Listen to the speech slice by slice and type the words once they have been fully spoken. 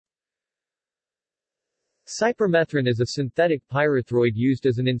Cypermethrin is a synthetic pyrethroid used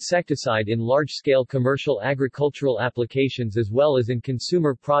as an insecticide in large-scale commercial agricultural applications as well as in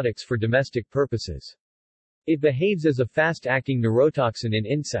consumer products for domestic purposes. It behaves as a fast-acting neurotoxin in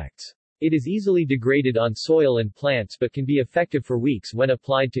insects. It is easily degraded on soil and plants but can be effective for weeks when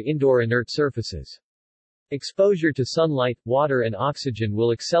applied to indoor inert surfaces. Exposure to sunlight, water and oxygen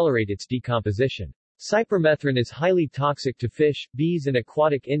will accelerate its decomposition. Cypermethrin is highly toxic to fish, bees and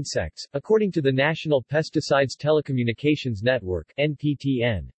aquatic insects, according to the National Pesticides Telecommunications Network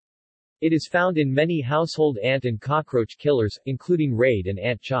 (NPTN). It is found in many household ant and cockroach killers, including raid and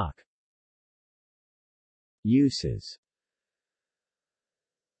ant chalk. Uses.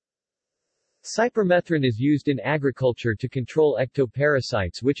 Cypermethrin is used in agriculture to control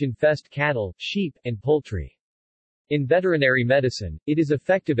ectoparasites which infest cattle, sheep, and poultry. In veterinary medicine, it is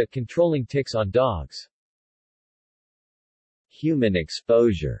effective at controlling ticks on dogs. Human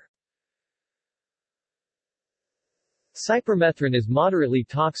exposure. Cypermethrin is moderately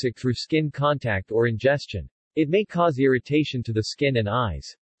toxic through skin contact or ingestion. It may cause irritation to the skin and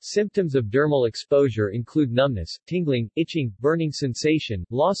eyes. Symptoms of dermal exposure include numbness, tingling, itching, burning sensation,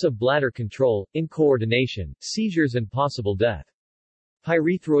 loss of bladder control, incoordination, seizures and possible death.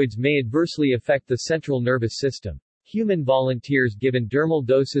 Pyrethroids may adversely affect the central nervous system. Human volunteers given dermal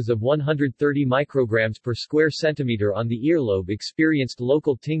doses of 130 micrograms per square centimeter on the earlobe experienced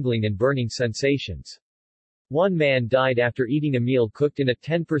local tingling and burning sensations. One man died after eating a meal cooked in a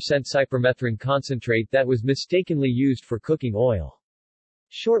 10% cypermethrin concentrate that was mistakenly used for cooking oil.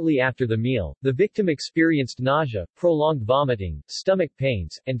 Shortly after the meal, the victim experienced nausea, prolonged vomiting, stomach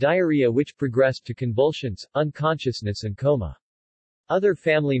pains, and diarrhea which progressed to convulsions, unconsciousness and coma. Other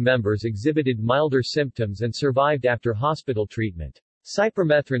family members exhibited milder symptoms and survived after hospital treatment.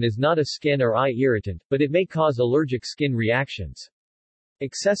 Cypermethrin is not a skin or eye irritant, but it may cause allergic skin reactions.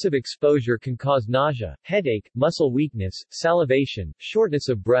 Excessive exposure can cause nausea, headache, muscle weakness, salivation, shortness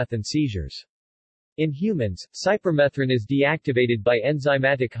of breath and seizures. In humans, cypermethrin is deactivated by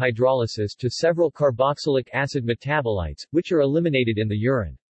enzymatic hydrolysis to several carboxylic acid metabolites, which are eliminated in the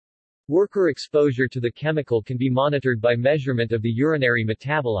urine. Worker exposure to the chemical can be monitored by measurement of the urinary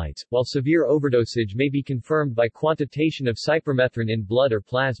metabolites, while severe overdosage may be confirmed by quantitation of cypermethrin in blood or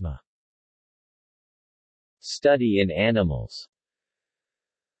plasma. Study in animals.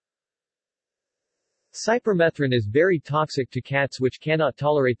 Cypermethrin is very toxic to cats which cannot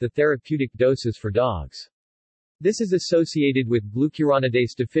tolerate the therapeutic doses for dogs. This is associated with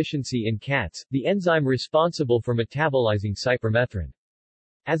glucuronidase deficiency in cats, the enzyme responsible for metabolizing cypermethrin.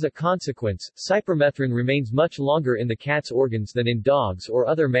 As a consequence, cypermethrin remains much longer in the cat's organs than in dogs or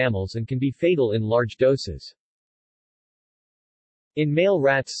other mammals and can be fatal in large doses. In male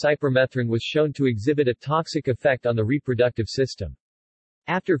rats, cypermethrin was shown to exhibit a toxic effect on the reproductive system.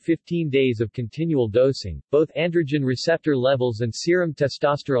 After 15 days of continual dosing, both androgen receptor levels and serum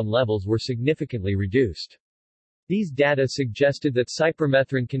testosterone levels were significantly reduced. These data suggested that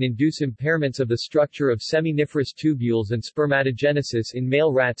cypermethrin can induce impairments of the structure of seminiferous tubules and spermatogenesis in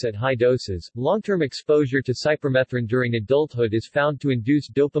male rats at high doses. Long-term exposure to cypermethrin during adulthood is found to induce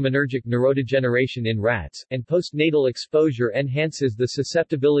dopaminergic neurodegeneration in rats, and postnatal exposure enhances the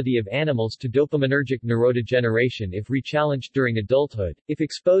susceptibility of animals to dopaminergic neurodegeneration if rechallenged during adulthood. If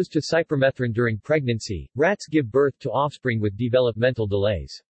exposed to cypermethrin during pregnancy, rats give birth to offspring with developmental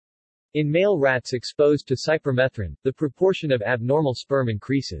delays. In male rats exposed to cypermethrin, the proportion of abnormal sperm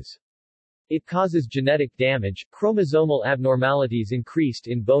increases. It causes genetic damage. Chromosomal abnormalities increased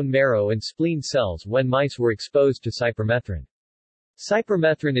in bone marrow and spleen cells when mice were exposed to cypermethrin.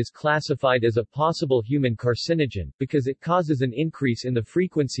 Cypermethrin is classified as a possible human carcinogen, because it causes an increase in the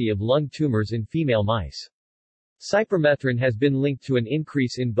frequency of lung tumors in female mice. Cypermethrin has been linked to an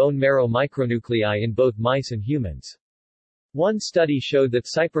increase in bone marrow micronuclei in both mice and humans. One study showed that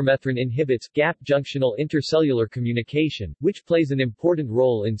cypermethrin inhibits gap-junctional intercellular communication, which plays an important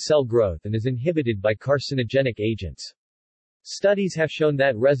role in cell growth and is inhibited by carcinogenic agents. Studies have shown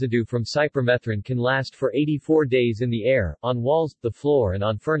that residue from cypermethrin can last for 84 days in the air, on walls, the floor and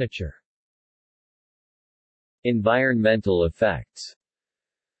on furniture. Environmental effects.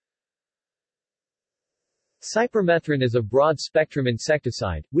 Cypermethrin is a broad-spectrum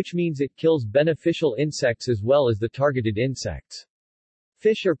insecticide, which means it kills beneficial insects as well as the targeted insects.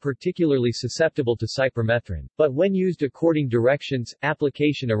 Fish are particularly susceptible to cypermethrin, but when used according directions,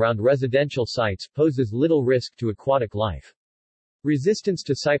 application around residential sites poses little risk to aquatic life. Resistance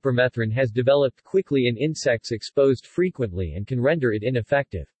to cypermethrin has developed quickly in insects exposed frequently and can render it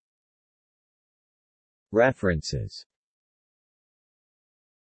ineffective. References.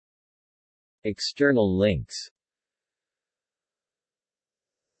 External links.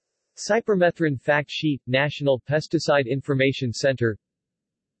 Cypermethrin Fact Sheet, National Pesticide Information Center.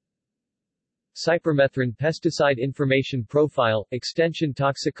 Cypermethrin Pesticide Information Profile, Extension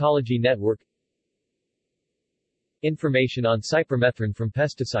Toxicology Network. Information on cypermethrin from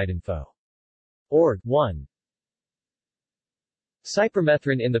pesticideinfo.org. 1.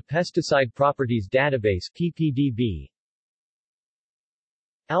 Cypermethrin in the Pesticide Properties Database (PPDB).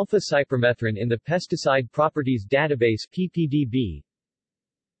 Alpha cypermethrin in the Pesticide Properties Database (PPDB).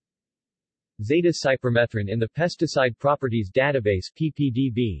 Zeta cypermethrin in the Pesticide Properties Database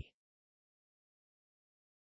 (PPDB).